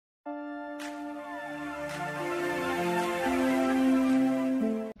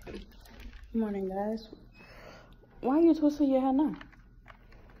Morning, guys. Why are you twisting your hair now?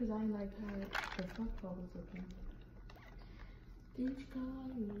 Because I like how the front part was looking. Beach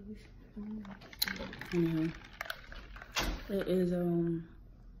colors. It is,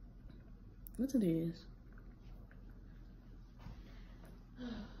 what it is?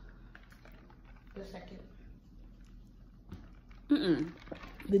 The second.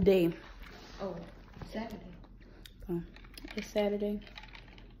 The day. Oh, Saturday. Oh, it's Saturday.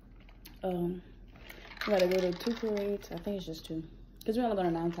 We gotta go to 2 parades. I think it's just 2. Because we're only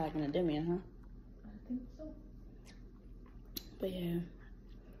going to Nantucket and Endymion, huh? I think so. But yeah.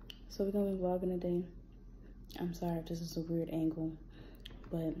 So we're going to be vlogging today. I'm sorry if this is a weird angle.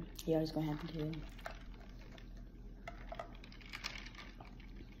 But yeah, it's going to happen to you.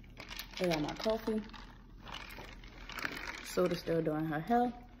 I got my coffee. Soda's still doing her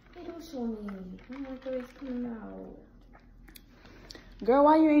hair. Hey, don't show me. My hair is coming out. Girl,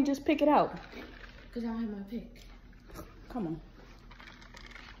 why you ain't just pick it out? Because I don't have my pick. Come on.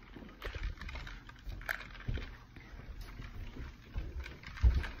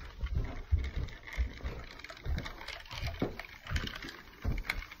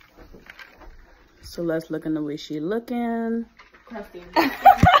 So let's look in the way she looking. Crusty.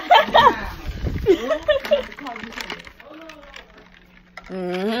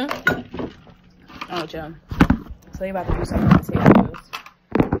 Oh, Joe. So you about to do something to take videos.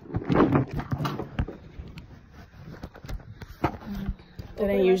 That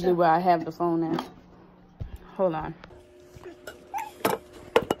ain't usually where I have the phone at. Hold on.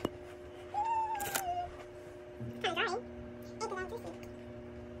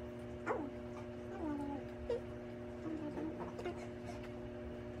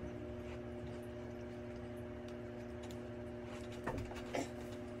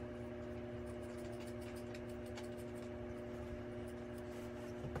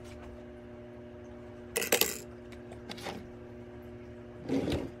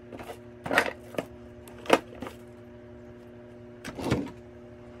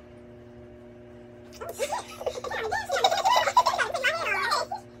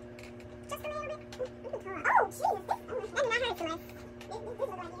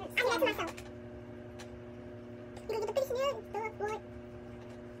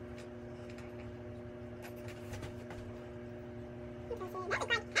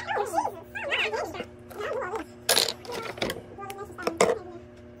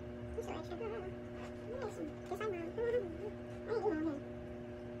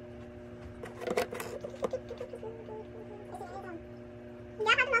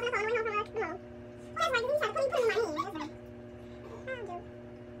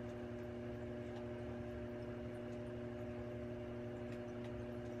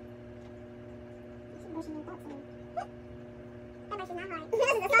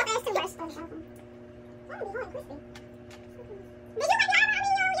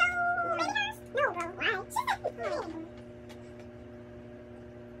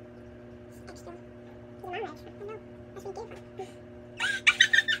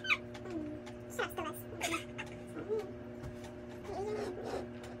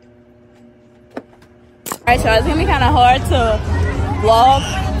 Alright, y'all, it's gonna be kind of hard to vlog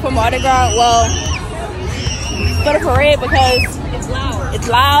for Mardi Gras. Well, for the parade because it's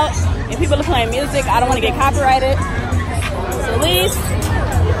loud and people are playing music. I don't want to get copyrighted. So at least,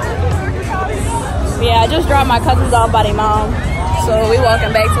 yeah, I just dropped my cousins off by their mom. So we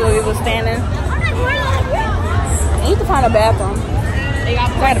walking back to where we were standing. I need to find a bathroom. They got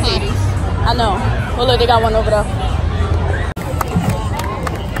parties. I know. Well, look, they got one over there.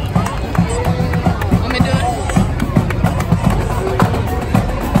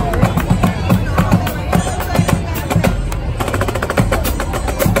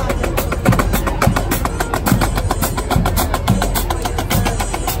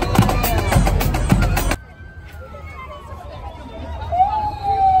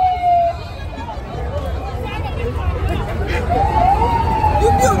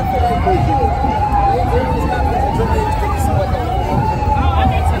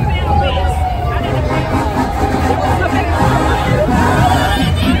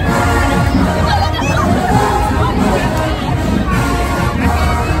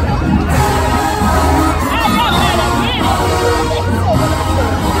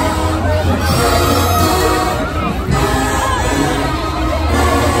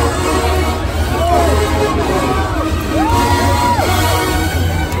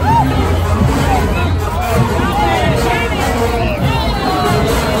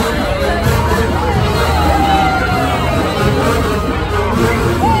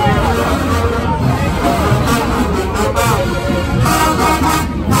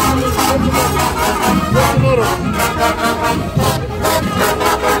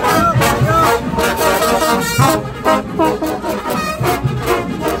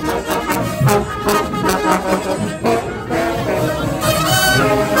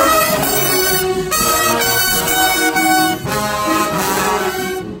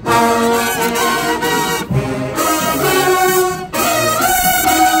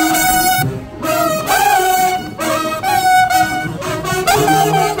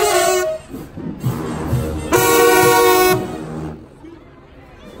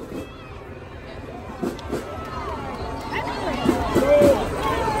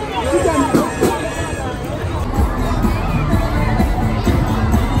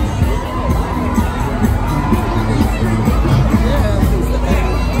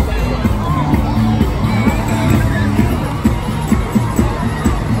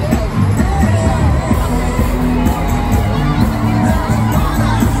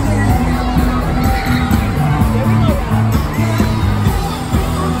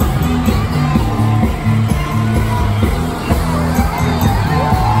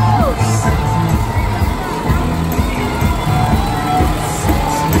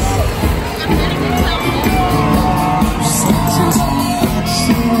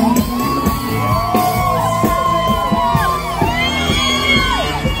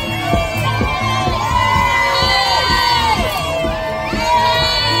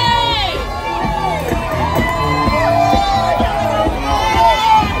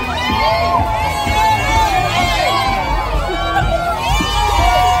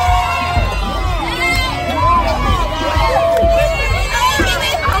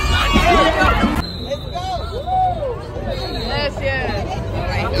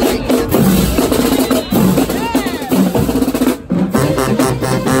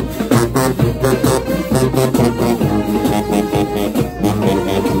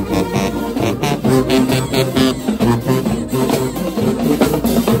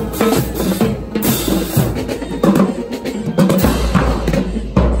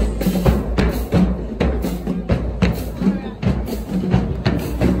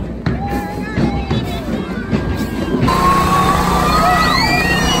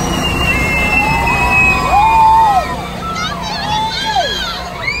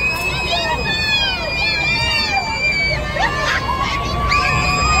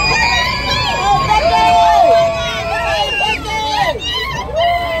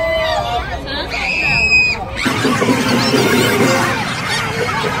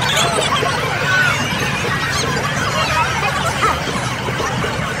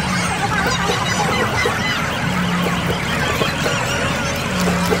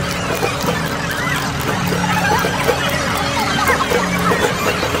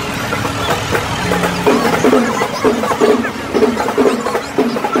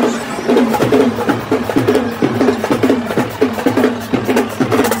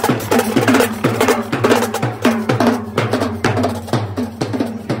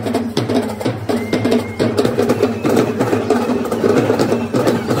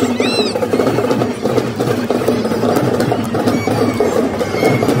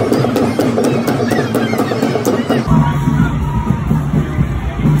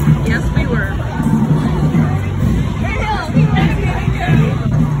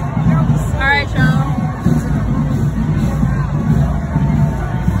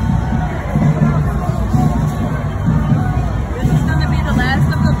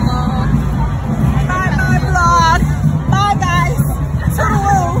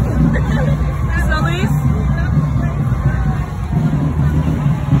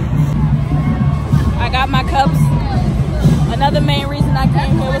 Another main reason I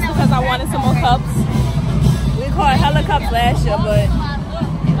came here was because I wanted some more cups. We caught hella cups last year, but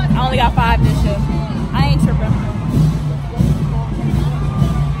I only got 5 this year. I ain't tripping.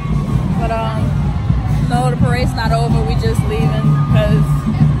 But no, the parade's not over. We just leaving because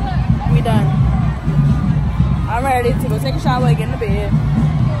we done. I'm ready to go take a shower and get in the bed.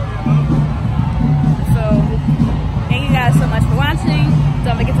 So thank you guys so much for watching.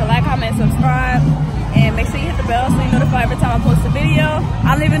 Don't forget to like, comment, subscribe. And make sure you hit the bell so you're notified every time I post a video.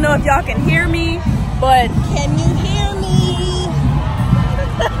 I don't even know if y'all can hear me, but can you hear me?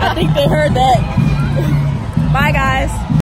 I think they heard that. Bye, guys.